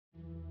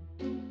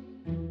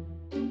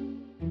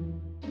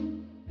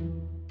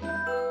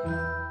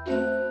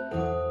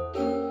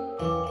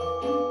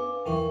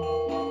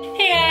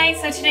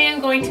so today I'm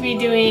going to be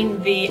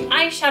doing the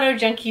eyeshadow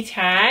junkie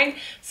tag.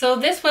 So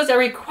this was a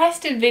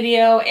requested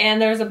video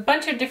and there's a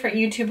bunch of different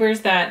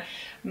YouTubers that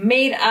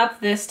made up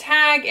this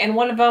tag, and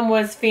one of them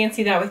was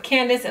Fancy That with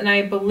Candace, and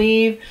I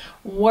believe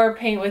War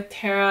Paint with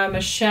Tara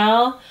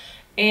Michelle,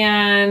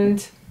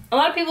 and a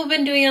lot of people have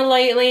been doing it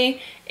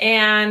lately,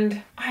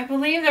 and I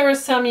believe there were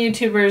some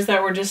YouTubers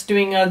that were just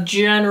doing a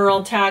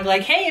general tag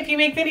like, hey, if you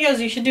make videos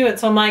you should do it.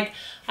 So I'm like,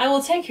 I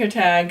will take your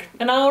tag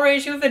and I'll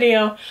raise you a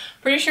video.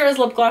 Pretty sure it's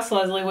Lip Gloss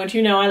Leslie, which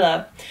you know I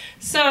love.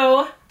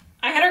 So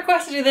I had a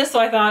request to do this, so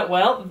I thought,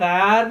 well,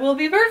 that will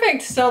be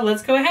perfect. So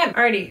let's go ahead.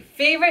 Alrighty,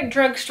 favorite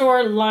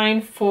drugstore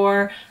line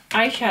for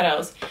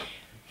eyeshadows.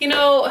 You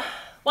know,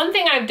 one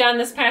thing I've done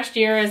this past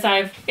year is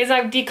I've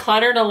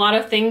decluttered a lot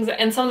of things,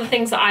 and some of the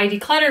things that I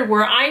decluttered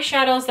were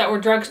eyeshadows that were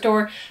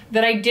drugstore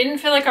that I didn't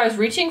feel like I was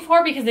reaching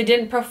for because they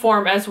didn't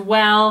perform as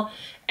well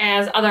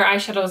as other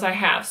eyeshadows I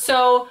have.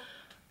 So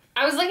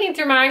I was looking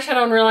through my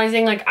eyeshadow and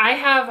realizing like I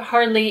have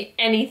hardly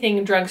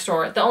anything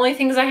drugstore. The only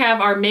things I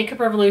have are Makeup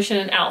Revolution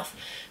and e.l.f.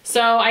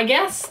 So I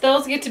guess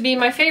those get to be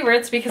my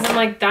favorites because I'm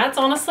like, that's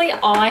honestly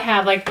all I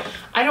have. Like,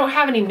 I don't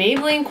have any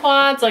Maybelline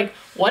quads. Like,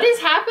 what is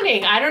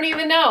happening? I don't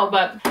even know,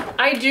 but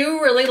I do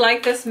really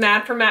like this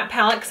Matte for Matte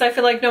palette because I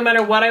feel like no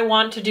matter what I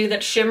want to do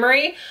that's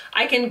shimmery,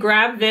 I can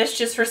grab this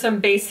just for some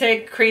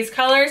basic crease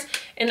colors,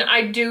 and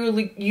I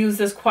do use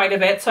this quite a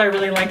bit, so I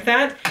really like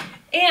that.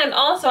 And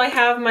also I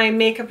have my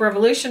Makeup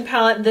Revolution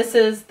palette. This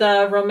is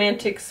the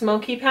Romantic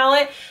Smoky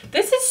palette.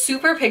 This is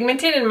super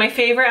pigmented and my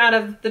favorite out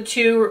of the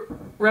two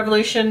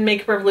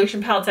Makeup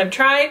Revolution palettes I've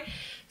tried.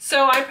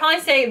 So I'd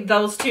probably say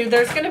those two.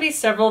 There's going to be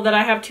several that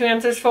I have two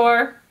answers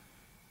for.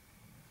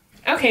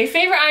 Okay,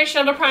 favorite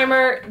eyeshadow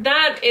primer.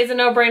 That is a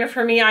no-brainer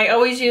for me. I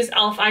always use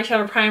e.l.f.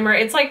 eyeshadow primer.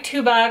 It's like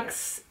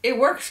 $2. It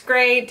works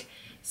great.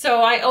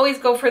 So I always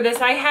go for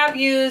this. I have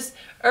used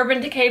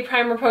Urban Decay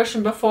Primer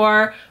Potion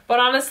before, but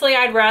honestly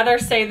I'd rather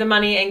save the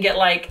money and get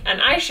like an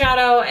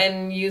eyeshadow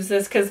and use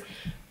this because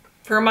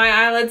for my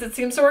eyelids it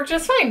seems to work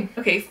just fine.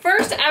 Okay,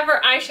 first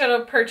ever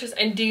eyeshadow purchase,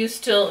 and do you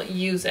still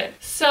use it?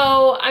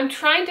 So I'm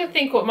trying to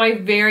think what my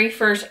very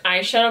first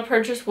eyeshadow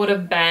purchase would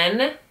have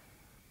been.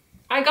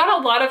 I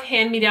got a lot of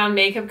hand-me-down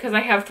makeup because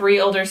I have 3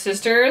 older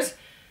sisters.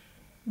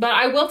 But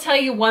I will tell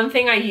you one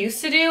thing I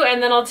used to do,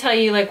 and then I'll tell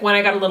you like when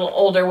I got a little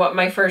older what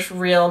my first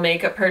real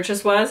makeup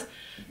purchase was.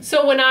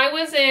 So when I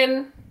was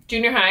in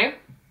junior high,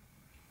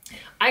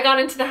 I got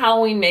into the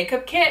Halloween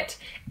makeup kit,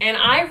 and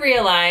I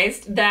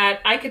realized that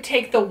I could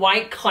take the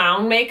white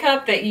clown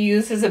makeup that you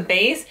use as a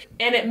base,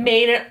 and it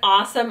made an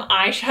awesome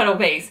eyeshadow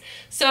base.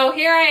 So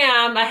here I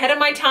am ahead of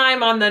my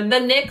time on the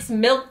NYX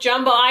Milk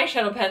Jumbo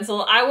eyeshadow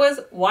pencil. I was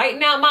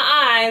whitening out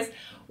my eyes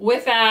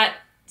with that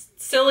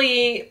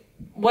silly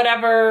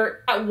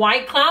whatever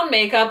white clown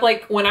makeup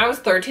like when I was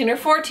 13 or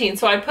 14.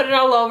 So I put it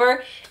all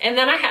over, and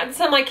then I had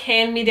some like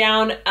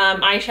hand-me-down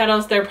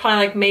eyeshadows. They're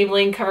probably like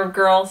Maybelline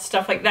CoverGirl,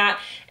 stuff like that,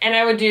 and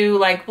I would do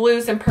like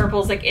blues and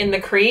purples like in the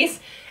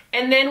crease.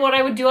 And then what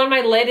I would do on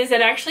my lid is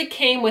it actually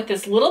came with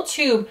this little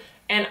tube,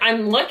 and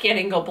I'm lucky I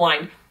didn't go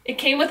blind. It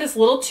came with this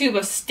little tube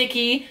of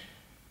sticky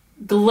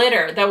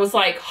glitter that was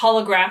like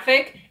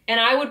holographic, and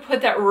I would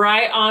put that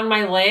right on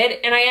my lid.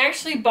 And I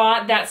actually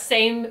bought that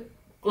same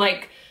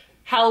like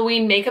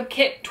Halloween makeup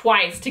kit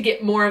twice to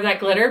get more of that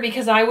glitter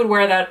because I would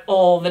wear that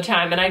all the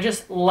time and I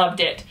just loved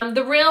it.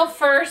 The real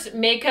first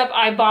makeup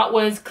I bought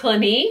was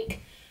Clinique.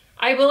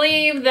 I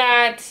believe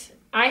that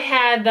I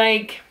had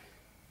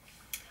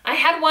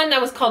one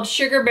that was called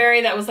Sugar Berry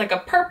that was like a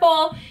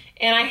purple,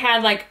 and I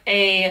had like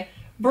a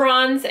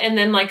bronze and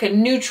then like a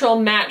neutral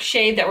matte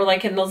shade that were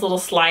like in those little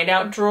slide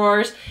out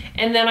drawers,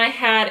 and then I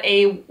had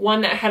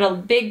one that had a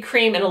big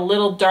cream and a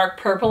little dark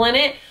purple in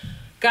it.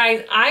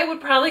 Guys, I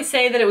would probably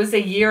say that it was a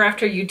year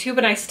after YouTube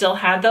and I still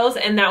had those,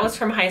 and that was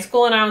from high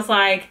school, and I was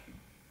like,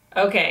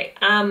 okay,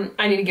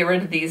 I need to get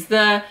rid of these.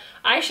 The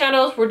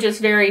eyeshadows were just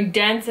very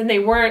dense and they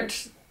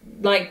weren't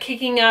like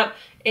kicking up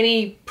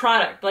any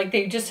product. Like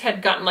they just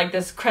had gotten like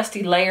this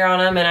crusty layer on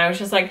them, and I was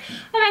just like,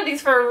 I've had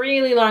these for a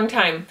really long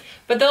time.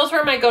 But those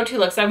were my go-to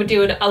looks. I would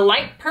do a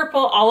light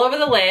purple all over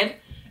the lid,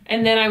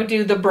 and then I would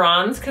do the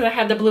bronze because I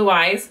had the blue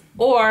eyes,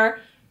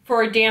 or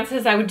for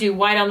dances, I would do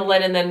white on the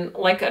lid and then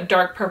like a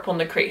dark purple in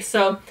the crease.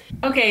 So,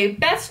 okay,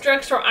 best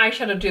drugstore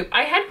eyeshadow dupe.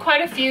 I had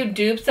quite a few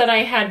dupes that I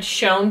had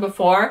shown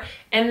before,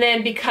 and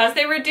then because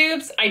they were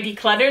dupes, I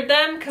decluttered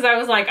them because I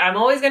was like, I'm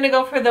always gonna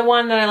go for the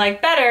one that I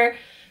like better.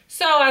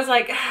 So I was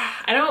like,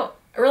 I don't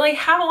really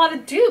have a lot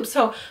of dupes.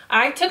 So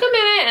I took a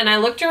minute and I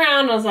looked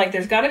around and I was like,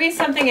 there's gotta be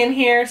something in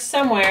here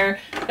somewhere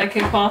that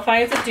could qualify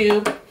as a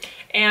dupe.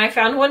 And I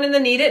found one in the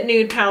Need It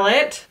Nude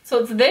palette. So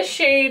it's this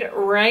shade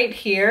right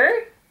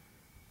here.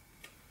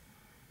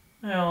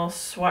 I'll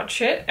swatch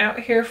it out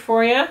here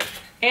for you.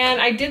 And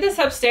I did this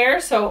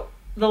upstairs, so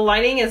the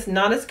lighting is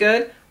not as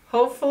good.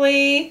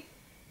 Hopefully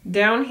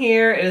down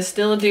here it is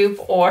still a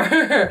dupe,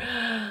 or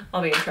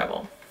I'll be in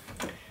trouble.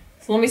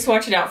 So let me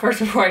swatch it out first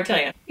before I tell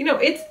you. You know,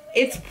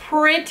 it's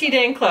pretty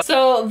dang close.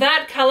 So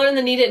that color in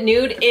the Need It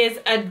Nude is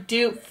a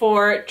dupe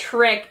for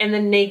Trick and the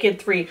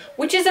Naked 3,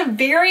 which is a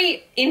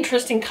very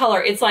interesting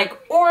color. It's like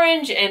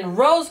orange and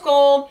rose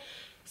gold.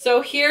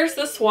 So here's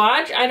the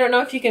swatch. I don't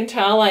know if you can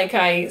tell, like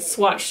I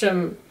swatched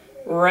them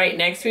right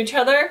next to each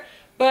other,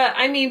 but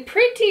I mean,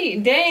 pretty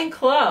dang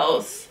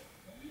close.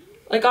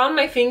 Like on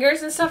my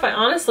fingers and stuff, I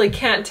honestly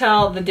can't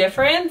tell the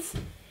difference.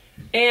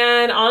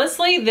 And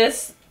honestly,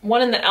 this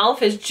one in the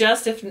e.l.f. is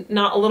just, if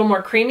not a little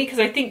more creamy, because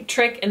I think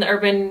Trick in the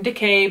Urban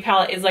Decay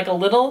palette is like a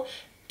little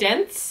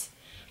dense.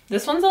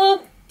 This one's a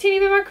little teeny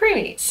bit more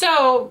creamy.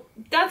 So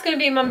that's gonna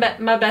be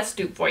my best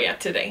dupe for you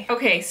today.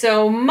 Okay,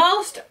 so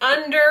most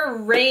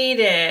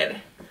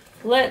underrated.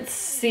 Let's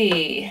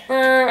see.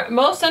 For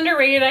most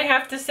underrated, I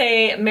have to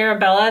say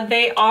Mirabella.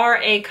 They are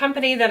a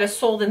company that is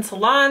sold in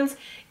salons.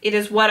 It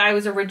is what I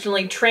was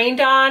originally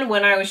trained on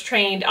when I was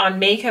trained on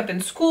makeup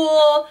in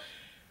school.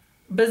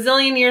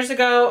 Bazillion years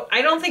ago.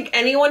 I don't think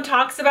anyone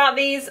talks about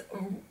these.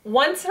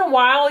 Once in a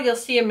while you'll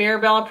see a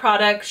Mirabella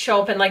product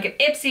show up in like an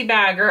Ipsy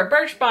bag or a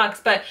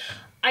Birchbox, but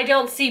I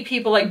don't see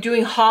people like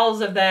doing hauls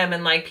of them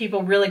and like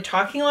people really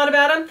talking a lot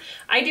about them.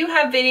 I do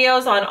have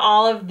videos on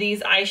all of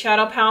these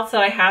eyeshadow palettes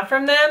that I have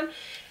from them.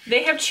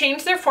 They have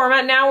changed their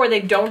format now where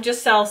they don't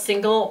just sell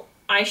single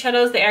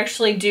eyeshadows. They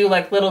actually do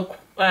like little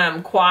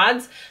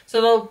quads.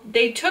 So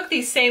they took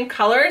these same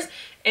colors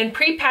and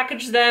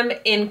pre-packaged them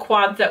in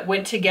quads that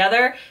went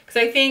together,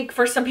 because I think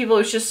for some people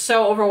it's just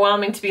so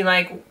overwhelming to be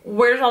like,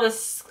 where's all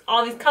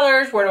these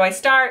colors, where do I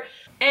start?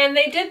 And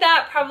they did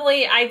that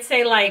probably, I'd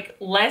say, like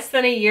less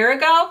than a year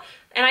ago,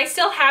 and I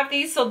still have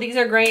these, so these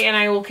are great and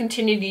I will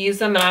continue to use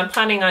them, and I'm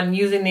planning on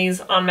using these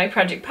on my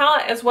project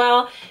palette as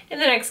well in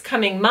the next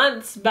coming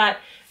months. But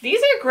these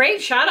are great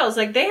shadows.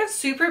 Like, they have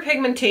super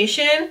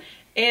pigmentation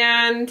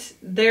and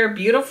they're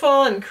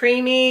beautiful and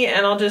creamy,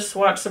 and I'll just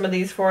swatch some of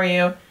these for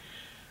you.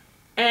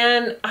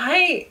 And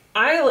I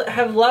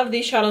have loved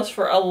these shadows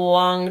for a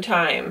long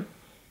time.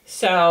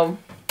 So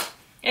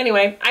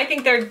anyway, I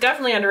think they're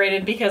definitely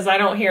underrated because I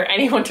don't hear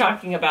anyone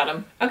talking about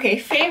them. Okay,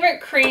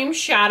 favorite cream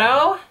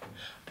shadow.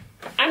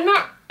 I'm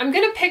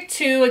gonna pick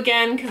two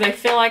again because I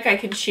feel like I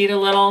can cheat a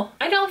little.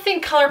 I don't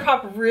think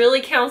ColourPop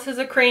really counts as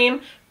a cream,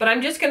 but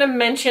I'm just gonna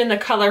mention the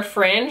color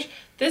Fringe.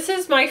 This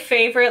is my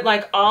favorite,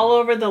 like all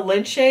over the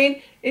lid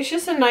shade. It's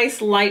just a nice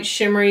light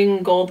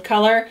shimmering gold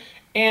color.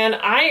 And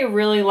I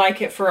really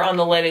like it for on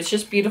the lid. It's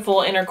just beautiful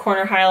inner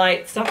corner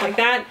highlight, stuff like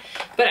that.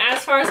 But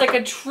as far as like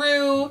a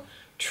true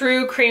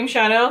cream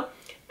shadow,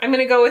 I'm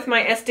gonna go with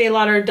my Estee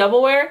Lauder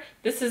Double Wear.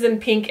 This is in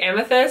Pink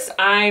Amethyst.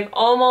 I've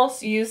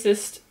almost used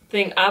this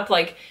thing up.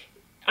 Like,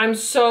 I'm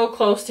so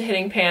close to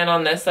hitting pan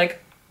on this.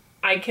 Like,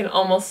 I can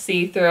almost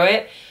see through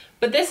it.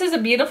 But this is a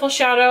beautiful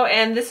shadow,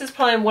 and this is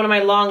probably one of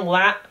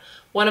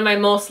my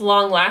most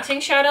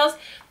long-lasting shadows.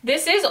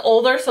 This is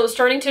older, so it's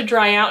starting to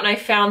dry out, and I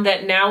found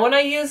that now when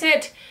I use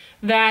it,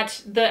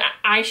 that the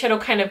eyeshadow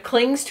kind of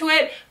clings to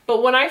it.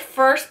 But when I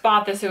first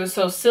bought this, it was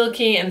so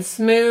silky and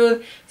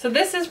smooth. So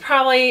this is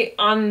probably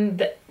on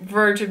the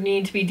verge of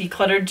needing to be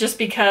decluttered just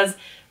because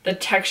the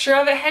texture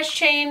of it has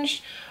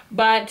changed.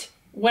 But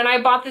when I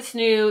bought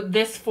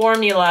this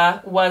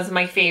formula was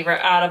my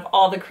favorite out of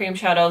all the cream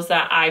shadows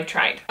that I've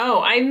tried.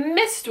 Oh, I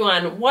missed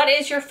one. What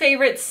is your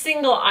favorite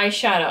single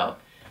eyeshadow?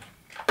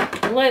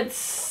 Let's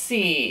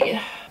see.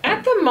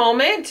 At the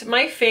moment,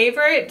 my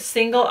favorite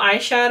single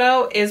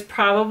eyeshadow is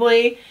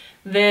probably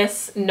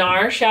this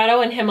NARS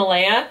shadow in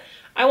Himalaya.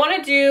 I want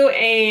to do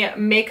a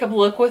makeup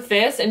look with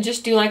this and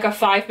just do like a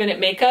 5-minute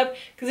makeup,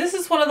 because this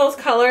is one of those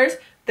colors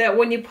that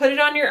when you put it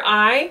on your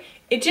eye,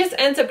 it just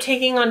ends up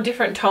taking on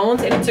different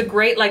tones, and it's a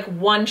great like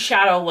one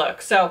shadow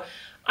look. So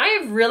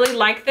I really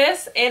like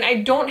this, and I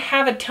don't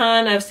have a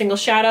ton of single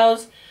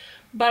shadows,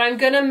 but I'm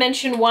gonna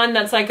mention one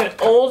that's like an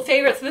old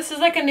favorite. So this is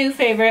like a new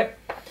favorite.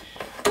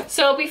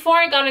 So before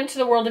I got into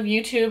the world of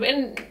YouTube,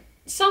 and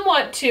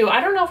somewhat too,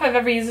 I don't know if I've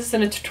ever used this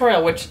in a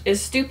tutorial, which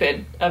is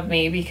stupid of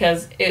me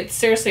because it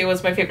seriously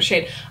was my favorite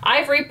shade.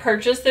 I've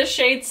repurchased this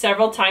shade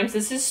several times.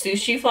 This is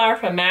Sushi Flower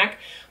from MAC.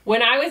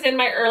 When I was in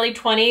my early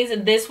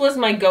 20s, this was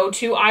my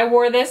go-to. I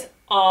wore this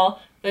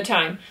all the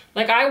time.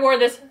 Like, I wore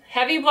this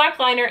heavy black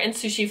liner and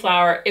Sushi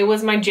Flower. It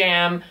was my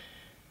jam.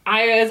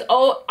 I've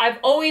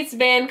always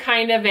been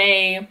kind of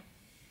a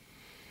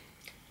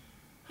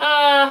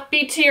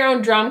beat to your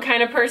own drum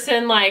kind of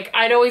person. Like,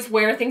 I'd always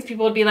wear things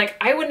people would be like,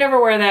 I would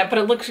never wear that, but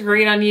it looks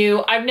great on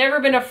you. I've never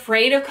been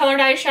afraid of colored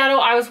eyeshadow.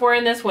 I was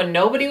wearing this when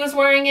nobody was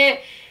wearing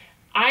it.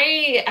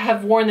 I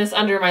have worn this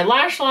under my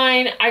lash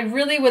line. I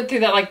really went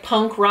through that like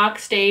punk rock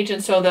stage,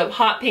 and so the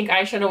hot pink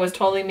eyeshadow was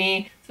totally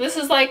me. So this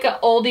is like an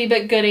oldie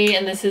but goodie,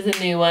 and this is a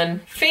new one.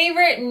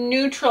 Favorite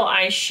neutral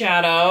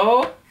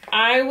eyeshadow,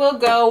 I will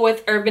go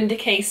with Urban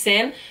Decay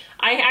Sin.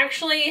 I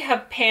actually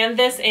have panned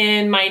this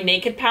in my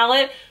Naked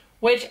palette,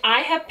 which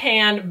I have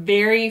panned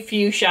very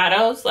few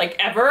shadows, like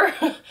ever.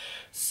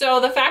 So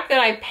the fact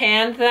that I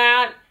panned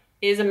that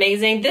is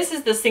amazing. This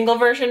is the single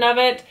version of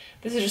it.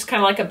 This is just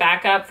kind of like a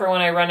backup for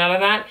when I run out of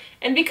that.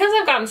 And because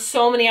I've gotten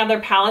so many other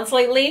palettes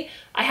lately,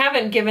 I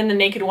haven't given the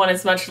Naked one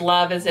as much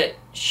love as it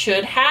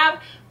should have,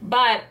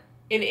 but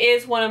it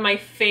is one of my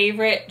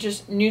favorite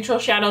just neutral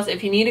shadows.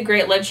 If you need a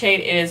great lid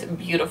shade, it is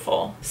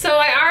beautiful. So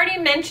I already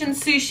mentioned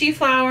Sushi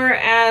Flower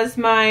as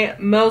my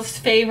most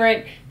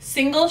favorite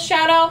single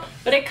shadow,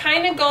 but it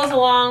kind of goes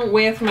along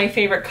with my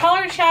favorite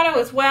colored shadow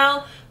as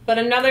well. But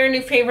another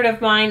new favorite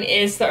of mine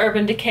is the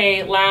Urban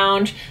Decay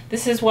Lounge.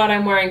 This is what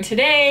I'm wearing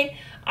today.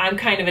 I'm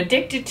kind of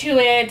addicted to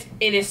it.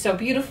 It is so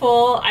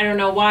beautiful. I don't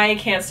know why I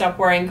can't stop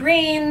wearing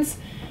greens.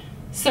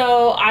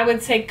 So I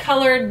would say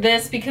colored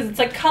this because it's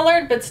like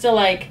colored but still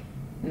like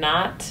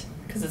not,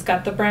 because it's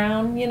got the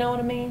brown, you know what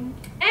I mean?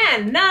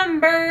 And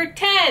number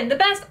 10, the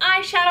best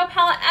eyeshadow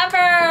palette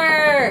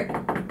ever.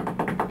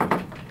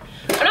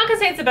 I'm not gonna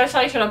say it's the best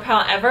eyeshadow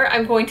palette ever.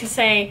 I'm going to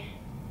say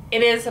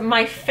it is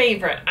my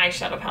favorite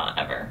eyeshadow palette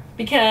ever,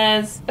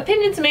 because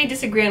opinions may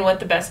disagree on what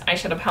the best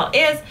eyeshadow palette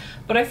is,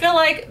 but I feel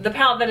like the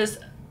palette that has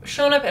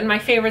shown up in my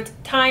favorites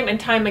time and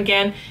time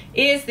again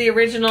is the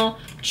original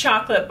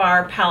Chocolate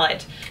Bar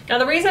palette. Now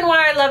the reason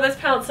why I love this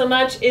palette so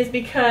much is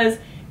because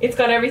it's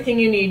got everything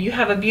you need. You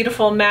have a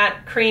beautiful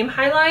matte cream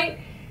highlight.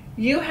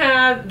 You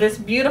have this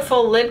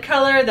beautiful lid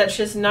color that's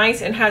just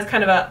nice and has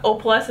kind of a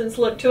opalescence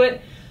look to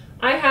it.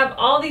 I have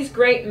all these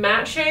great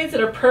matte shades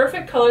that are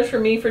perfect colors for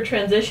me for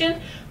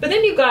transition, but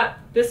then you've got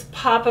this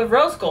pop of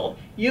rose gold.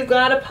 You've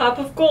got a pop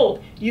of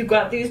gold. You've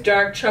got these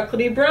dark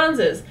chocolatey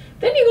bronzes.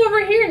 Then you go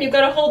over here and you've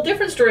got a whole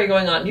different story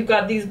going on. You've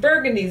got these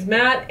burgundies,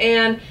 matte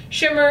and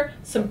shimmer,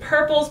 some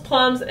purples,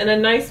 plums, and a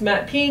nice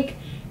matte pink,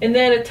 and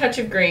then a touch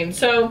of green.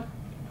 So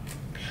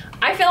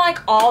I feel like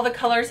all the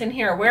colors in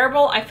here are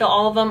wearable. I feel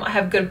all of them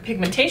have good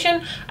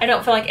pigmentation. I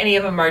don't feel like any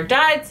of them are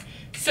duds.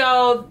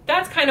 So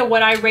that's kind of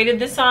what I rated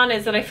this on,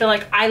 is that I feel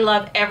like I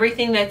love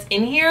everything that's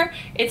in here.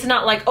 It's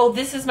not like, oh,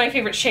 this is my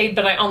favorite shade,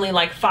 but I only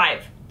like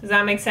 5. Does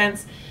that make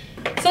sense?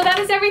 So that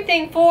is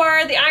everything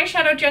for the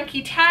Eyeshadow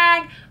Junkie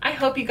tag. I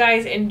hope you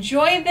guys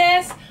enjoyed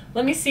this.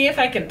 Let me see if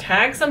I can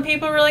tag some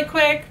people really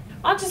quick.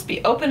 I'll just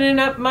be opening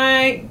up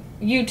my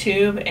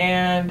YouTube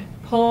and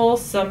pull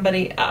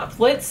somebody up.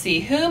 Let's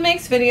see who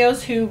makes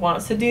videos who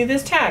wants to do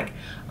this tag.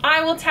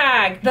 I will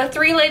tag the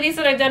 3 ladies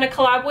that I've done a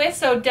collab with,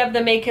 so Deb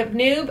the Makeup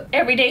Noob,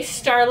 Everyday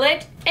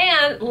Starlet,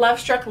 and Love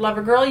Struck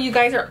Lover Girl. You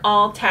guys are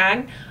all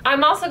tagged.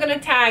 I'm also going to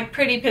tag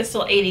Pretty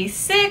Pistol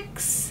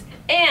 86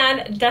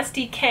 and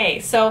Dusty K.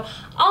 So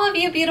all of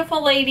you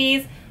beautiful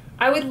ladies,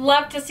 I would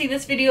love to see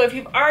this video. If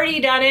you've already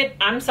done it,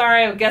 I'm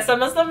sorry, I guess I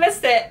must have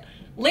missed it.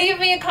 Leave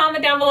me a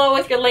comment down below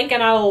with your link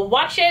and I will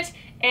watch it.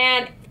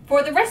 And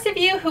for the rest of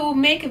you who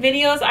make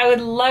videos, I would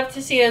love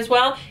to see it as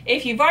well.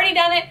 If you've already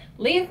done it,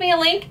 leave me a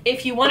link.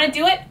 If you want to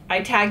do it,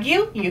 I tag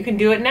you. You can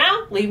do it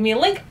now. Leave me a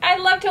link.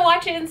 I'd love to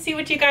watch it and see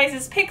what you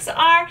guys' picks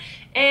are.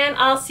 And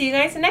I'll see you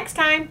guys next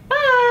time.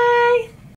 Bye!